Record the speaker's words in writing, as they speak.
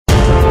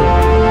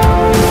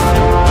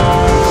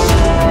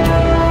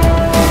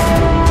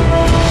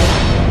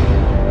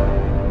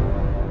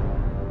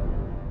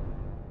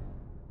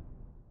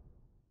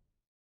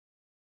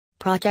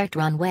Project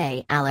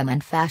Runway alum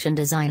and fashion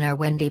designer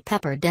Wendy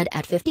Pepper dead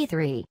at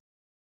 53.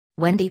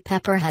 Wendy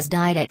Pepper has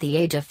died at the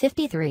age of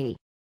 53.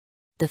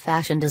 The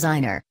fashion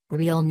designer,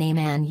 real name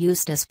Ann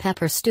Eustace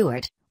Pepper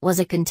Stewart, was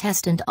a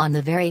contestant on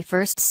the very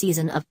first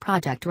season of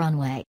Project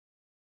Runway.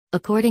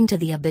 According to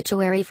the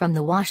obituary from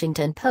the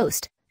Washington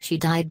Post, she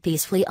died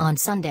peacefully on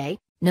Sunday,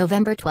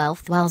 November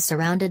 12 while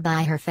surrounded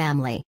by her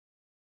family.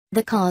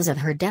 The cause of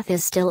her death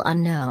is still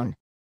unknown.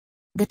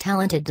 The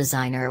talented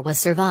designer was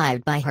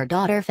survived by her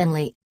daughter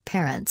Finley,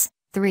 parents,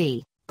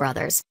 3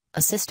 brothers,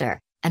 a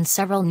sister, and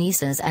several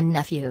nieces and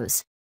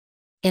nephews.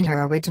 In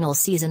her original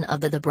season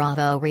of the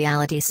Bravo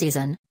reality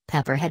season,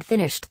 Pepper had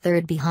finished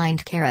third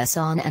behind Cara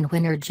Son and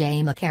winner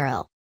Jay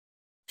McCarroll.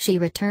 She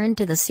returned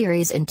to the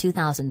series in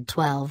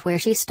 2012 where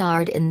she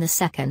starred in the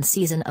second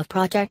season of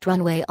Project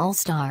Runway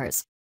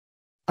All-Stars.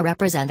 A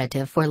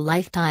representative for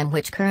Lifetime,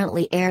 which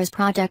currently airs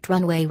Project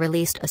Runway,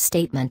 released a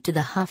statement to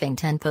the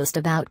Huffington Post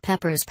about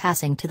Pepper's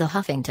passing. To the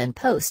Huffington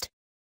Post,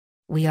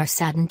 "We are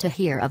saddened to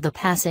hear of the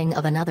passing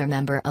of another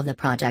member of the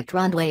Project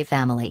Runway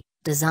family,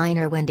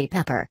 designer Wendy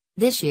Pepper,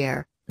 this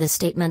year," the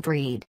statement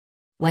read.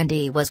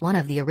 Wendy was one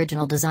of the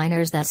original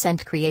designers that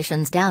sent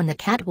creations down the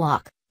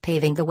catwalk,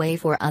 paving the way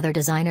for other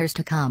designers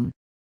to come.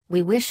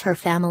 We wish her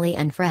family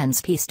and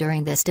friends peace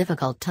during this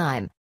difficult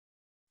time.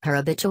 Her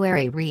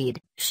obituary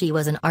read, "She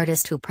was an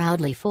artist who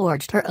proudly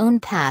forged her own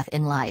path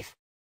in life."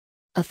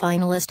 A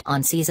finalist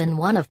on Season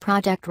 1 of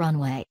Project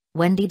Runway,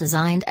 Wendy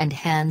designed and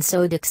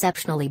hand-sewed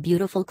exceptionally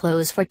beautiful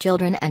clothes for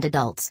children and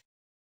adults.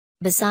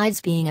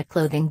 Besides being a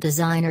clothing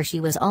designer,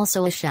 she was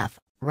also a chef,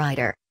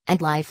 writer,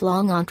 and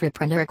lifelong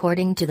entrepreneur,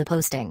 according to the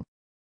posting.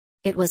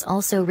 It was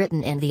also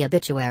written in the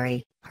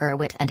obituary, her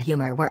wit and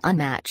humor were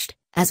unmatched,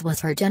 as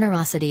was her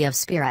generosity of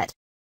spirit.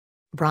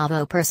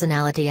 Bravo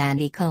personality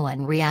Andy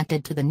Cohen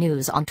reacted to the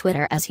news on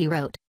Twitter as he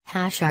wrote,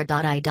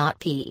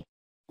 #r.i.p.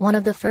 One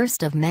of the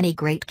first of many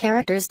great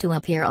characters to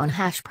appear on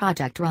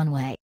Project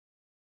Runway.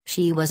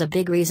 She was a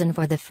big reason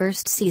for the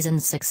first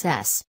season's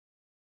success.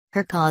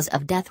 Her cause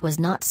of death was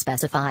not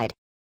specified.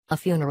 A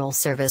funeral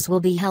service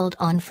will be held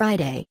on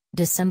Friday,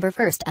 December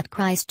 1 at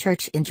Christ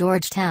Church in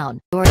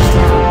Georgetown.